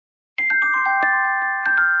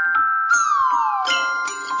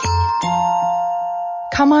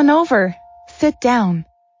Come on over. Sit down.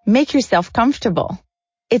 Make yourself comfortable.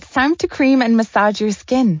 It's time to cream and massage your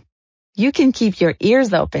skin. You can keep your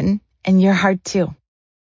ears open and your heart too.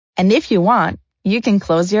 And if you want, you can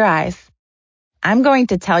close your eyes. I'm going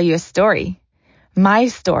to tell you a story. My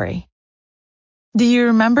story. Do you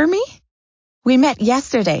remember me? We met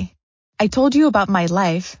yesterday. I told you about my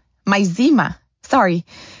life, my eczema,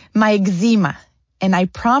 and I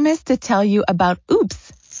promised to tell you about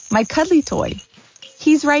Oops, my cuddly toy.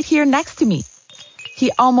 He's right here next to me. He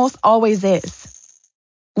almost always is.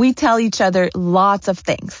 We tell each other lots of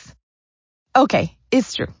things. Okay,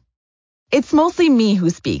 it's true. It's mostly me who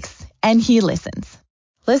speaks, and he listens.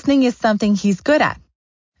 Listening is something he's good at.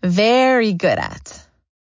 Very good at.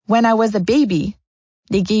 When I was a baby,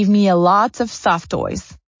 they gave me a lot of soft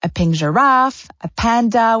toys. A pink giraffe, a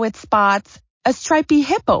panda with spots, a stripy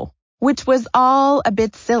hippo, which was all a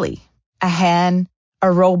bit silly. A hen,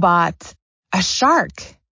 a robot, a shark.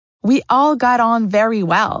 We all got on very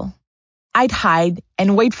well. I'd hide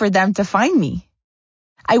and wait for them to find me.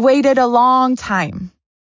 I waited a long time.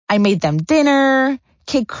 I made them dinner,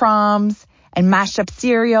 cake crumbs, and mashed up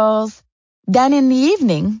cereals. Then in the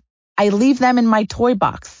evening, I leave them in my toy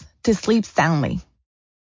box to sleep soundly.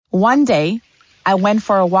 One day, I went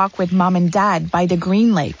for a walk with Mom and Dad by the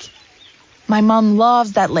Green Lake. My mom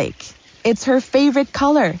loves that lake. It's her favorite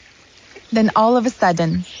color. Then all of a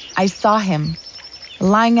sudden, I saw him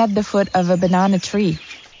lying at the foot of a banana tree.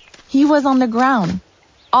 He was on the ground,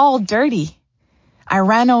 all dirty. I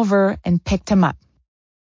ran over and picked him up.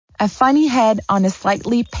 A funny head on a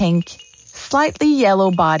slightly pink, slightly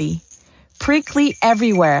yellow body, prickly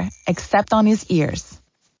everywhere except on his ears.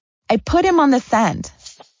 I put him on the sand.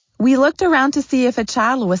 We looked around to see if a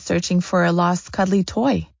child was searching for a lost cuddly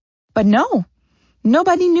toy. But no,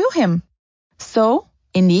 nobody knew him. So,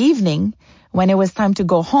 in the evening, when it was time to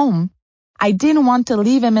go home, I didn't want to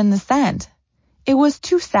leave him in the sand. It was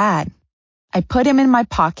too sad. I put him in my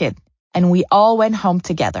pocket, and we all went home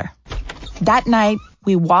together. That night,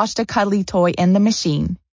 we washed the cuddly toy in the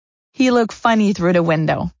machine. He looked funny through the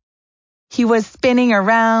window. He was spinning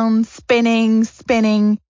around,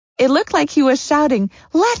 spinning. It looked like he was shouting,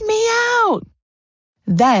 "Let me out!"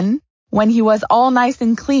 Then, when he was all nice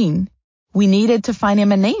and clean, we needed to find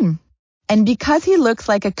him a name. And because he looks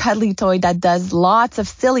like a cuddly toy that does lots of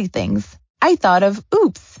silly things, I thought of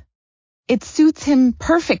Oops. It suits him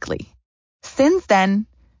perfectly. Since then,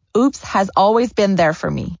 Oops has always been there for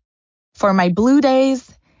me. For my blue days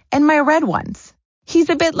and my red ones. He's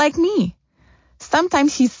a bit like me.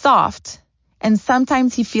 Sometimes he's soft, and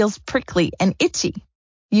sometimes he feels prickly and itchy.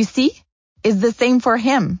 You see, it's the same for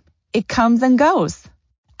him. It comes and goes.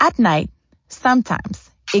 At night, sometimes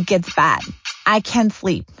it gets bad. I can't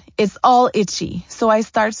sleep. It's all itchy, so I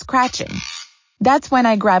start scratching. That's when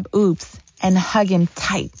I grab Oops and hug him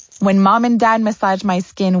tight. When Mom and Dad massage my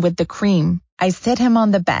skin with the cream, I sit him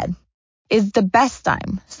on the bed. It's the best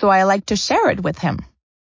time, so I like to share it with him.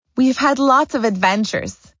 We've had lots of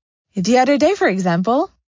adventures. The other day, for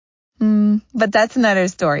example. But that's another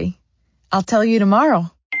story. I'll tell you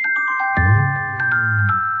tomorrow.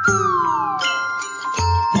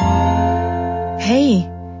 Hey,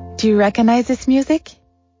 do you recognize this music?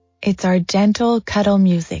 It's our gentle cuddle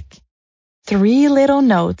music. 3 little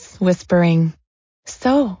notes whispering.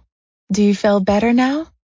 So, do you feel better now?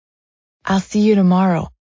 I'll see you tomorrow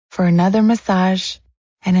for another massage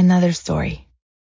and another story.